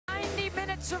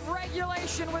minutes of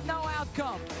regulation with no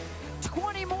outcome.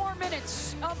 20 more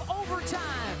minutes of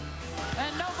overtime,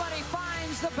 and nobody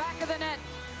finds the back of the net.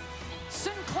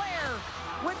 Sinclair,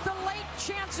 with the late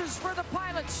chances for the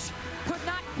Pilots, could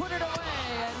not put it away.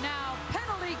 And now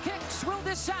penalty kicks will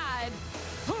decide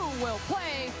who will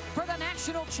play for the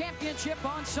national championship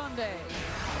on Sunday.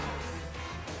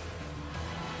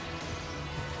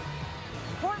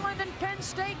 Portland and Penn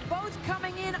State both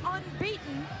coming in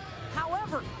unbeaten.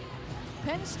 However,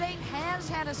 Penn State has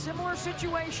had a similar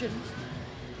situation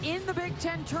in the Big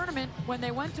Ten tournament when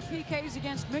they went to PKs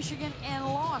against Michigan and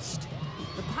lost.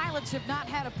 The Pilots have not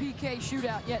had a PK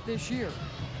shootout yet this year.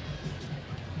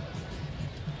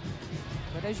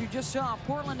 But as you just saw,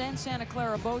 Portland and Santa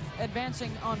Clara both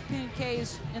advancing on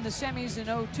PKs in the semis in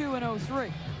 02 and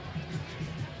 03.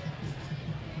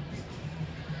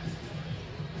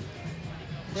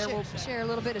 Share a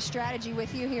little bit of strategy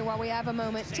with you here while we have a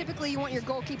moment. Typically, you want your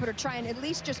goalkeeper to try and at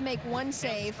least just make one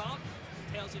save.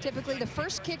 Typically, the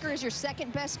first kicker is your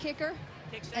second best kicker,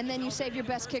 and then you save your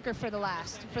best kicker for the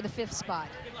last, for the 5th spot.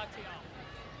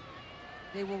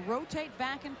 They will rotate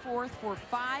back and forth for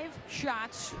 5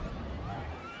 shots.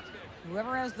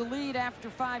 Whoever has the lead after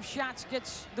 5 shots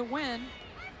gets the win.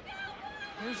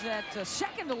 Here's that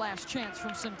second to last chance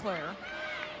from Sinclair.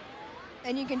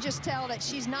 And you can just tell that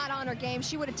she's not on her game.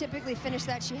 She would have typically finished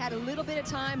that. She had a little bit of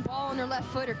time, ball on her left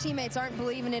foot. Her teammates aren't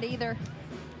believing it either.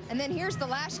 And then here's the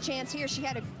last chance here. She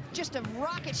had just a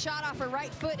rocket shot off her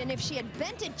right foot, and if she had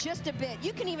bent it just a bit,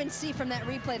 you can even see from that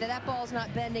replay that that ball's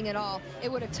not bending at all.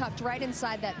 It would have tucked right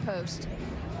inside that post.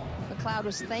 McLeod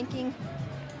was thanking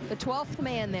the 12th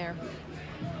man there.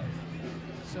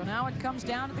 So now it comes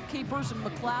down to the keepers, and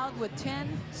McLeod with 10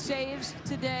 saves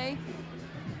today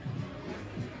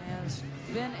has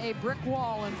been a brick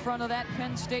wall in front of that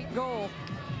Penn State goal.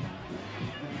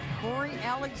 Corey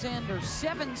Alexander,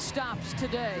 7 stops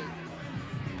today.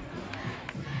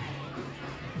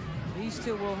 These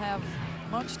two will have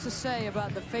much to say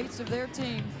about the fates of their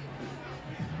team.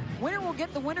 Winner will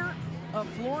get the winner of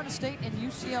Florida State and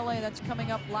UCLA. That's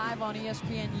coming up live on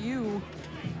ESPNU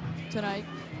tonight.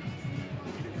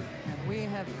 And we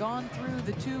have gone through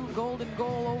the 2 golden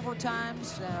goal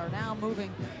overtimes and are now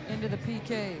moving into the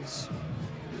PKs.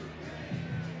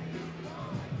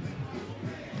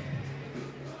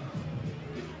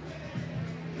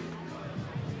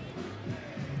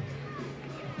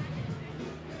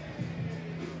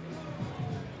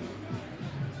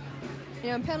 You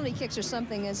know, and penalty kicks are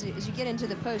something as you get into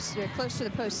the post, close to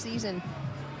the postseason.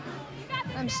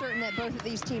 I'm certain that both of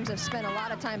these teams have spent a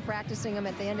lot of time practicing them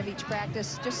at the end of each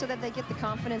practice, just so that they get the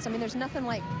confidence. I mean, there's nothing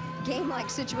like game-like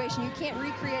situation. You can't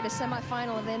recreate a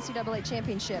semifinal of the NCAA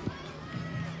championship.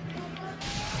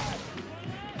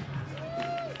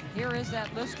 Here is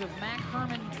that list of Mac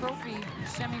Hermann Trophy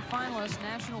semifinalists,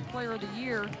 National Player of the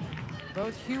Year.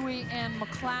 Both Huey and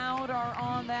McLeod are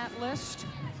on that list,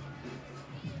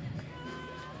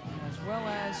 as well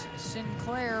as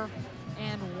Sinclair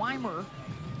and Weimer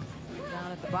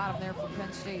down at the bottom there for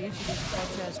Penn State. Each of these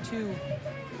clubs has 2.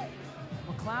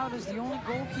 McLeod is the only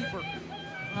goalkeeper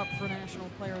up for National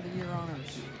Player of the Year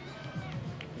honors.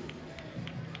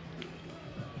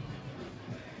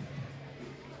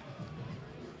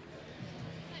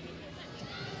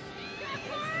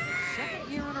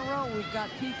 Second year in a row we've got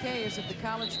PKs at the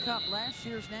College Cup. Last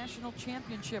year's national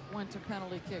championship went to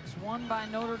penalty kicks, won by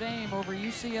Notre Dame over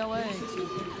UCLA.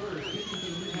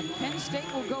 And Penn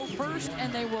State will go first,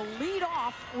 and they will lead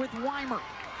off with Weimer.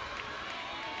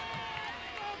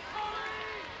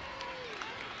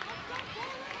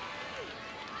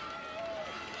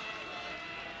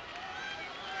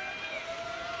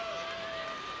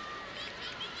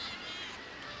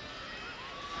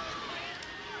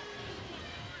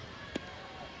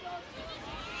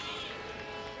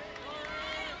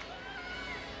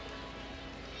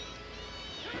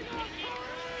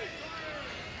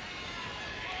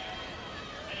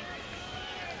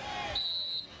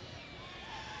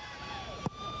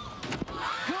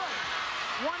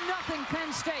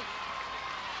 Penn State.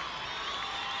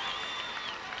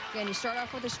 Again, you start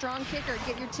off with a strong kicker,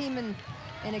 get your team in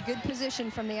a good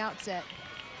position from the outset.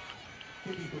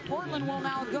 Portland will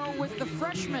now go with the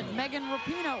freshman, Megan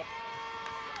Rapinoe,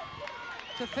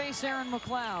 to face Erin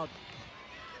McLeod.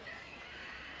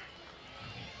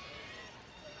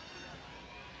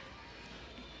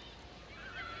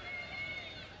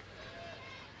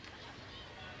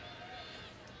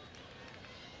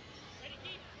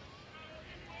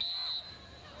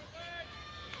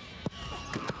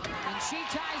 She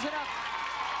ties it up.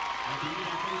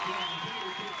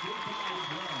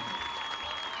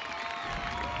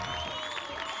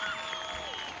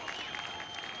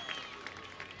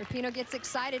 Rapinoe gets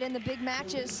excited in the big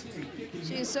matches.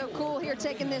 She is so cool here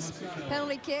taking this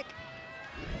penalty kick.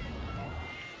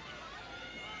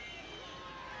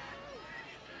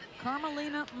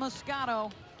 Carmelina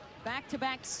Moscato,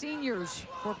 back-to-back seniors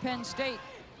for Penn State.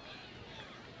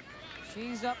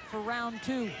 She's up for round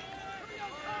 2.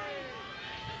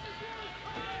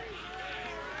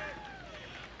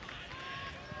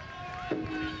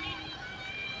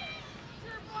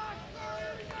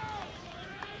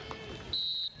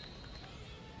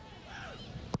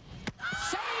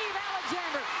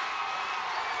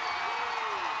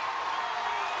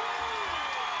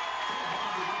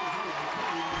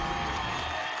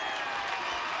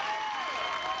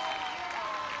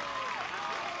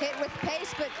 Hit with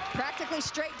pace, but practically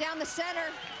straight down the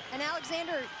center. And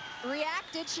Alexander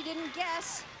reacted, she didn't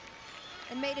guess,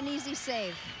 and made an easy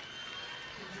save.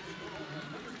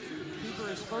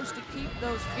 Keeper is supposed to keep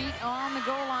those feet on the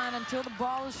goal line until the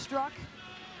ball is struck.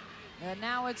 And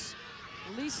now it's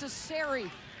Lisa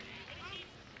Seri,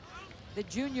 the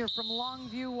junior from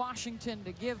Longview, Washington,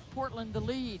 to give Portland the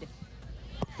lead.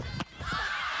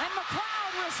 And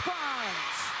McLeod responds.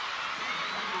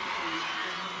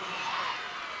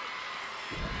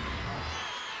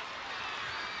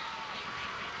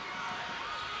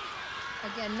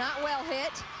 Again, not well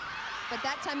hit, but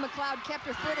that time McLeod kept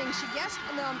her footing. She guessed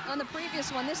on the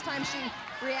previous one. This time she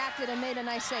reacted and made a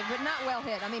nice save, but not well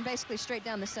hit. I mean, basically straight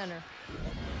down the center.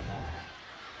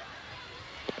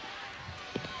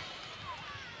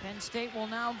 Penn State will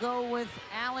now go with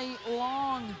Allie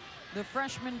Long, the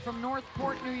freshman from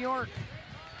Northport, New York.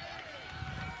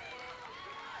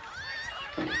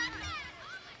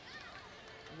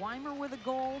 Weimer with a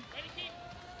goal.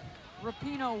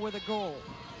 Rapinoe with a goal.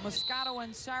 Moscato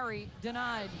and Sari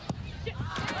denied.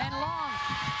 And Long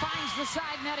finds the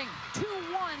side netting. 2-1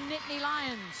 Nitany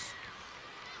Lions.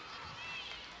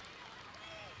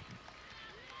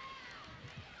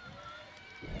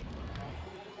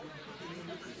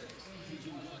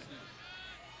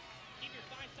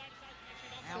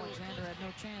 Alexander had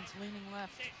no chance, leaning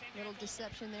left. Little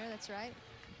deception there, that's right.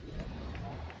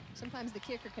 Sometimes the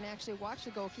kicker can actually watch the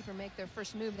goalkeeper make their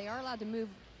first move. They are allowed to move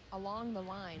along the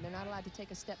line. They're not allowed to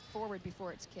take a step forward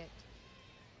before it's kicked.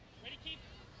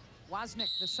 Wozniak,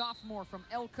 the sophomore from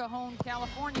El Cajon,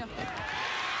 California,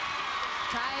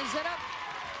 ties it up.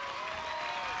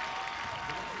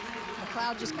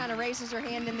 McLeod just kind of raises her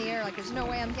hand in the air like there's no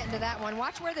way I'm getting to that one.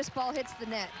 Watch where this ball hits the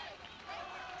net.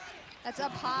 That's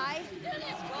up high,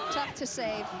 tough to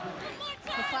save.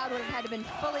 McLeod would have had to been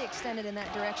fully extended in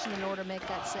that direction in order to make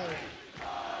that save.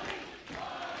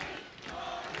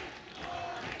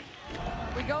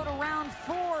 We go to round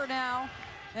 4 now,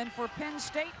 and for Penn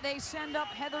State, they send up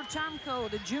Heather Tomko,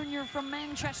 the junior from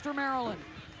Manchester, Maryland.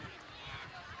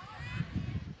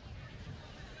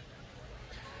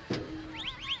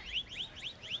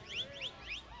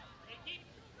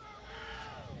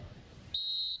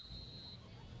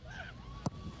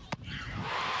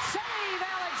 Save,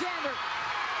 Alexander.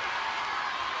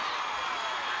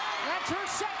 That's her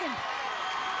second.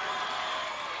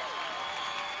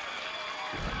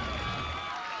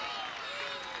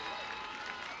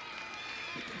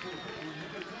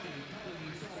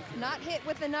 Not hit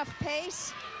with enough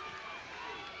pace.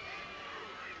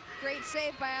 Great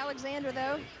save by Alexander,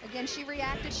 though. Again, she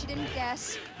reacted, she didn't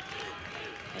guess.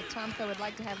 But Tomko would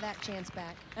like to have that chance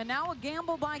back. And now a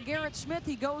gamble by Garrett Smith.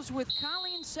 He goes with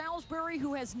Colleen Salisbury,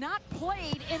 who has not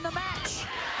played in the match.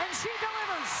 And she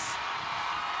delivers.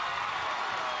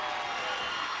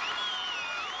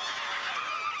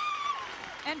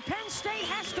 And Penn State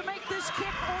has to make this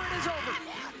kick or it is over.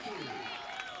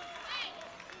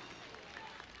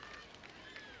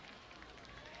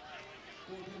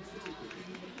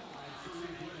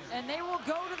 And they will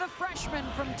go to the freshman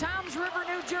from Toms River,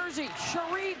 New Jersey,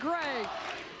 Cherie Gray.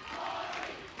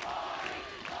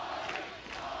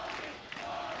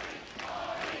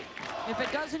 If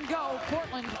it doesn't go,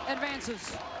 Portland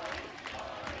advances.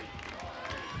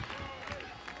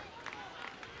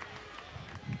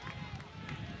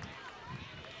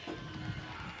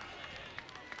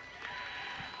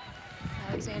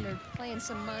 Alexander playing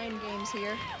some mind games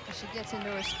here as she gets into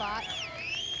her spot.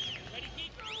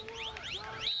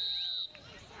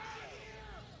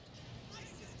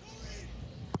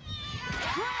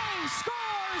 Gray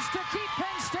scores to keep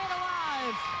Penn State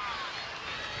alive.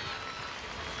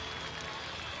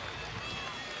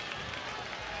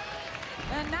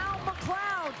 And now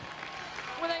McLeod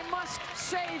with a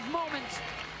must-save moment.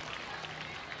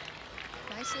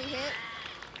 Nicely hit.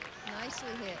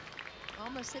 Nicely hit.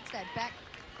 Almost hits that back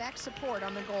support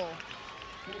on the goal.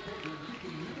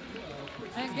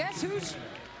 And guess who's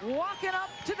walking up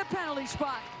to the penalty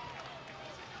spot.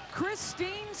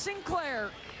 Christine Sinclair,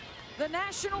 the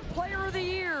National Player of the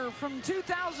Year from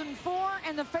 2004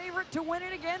 and the favorite to win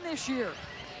it again this year,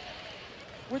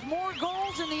 with more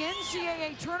goals in the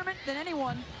NCAA tournament than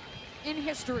anyone in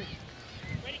history.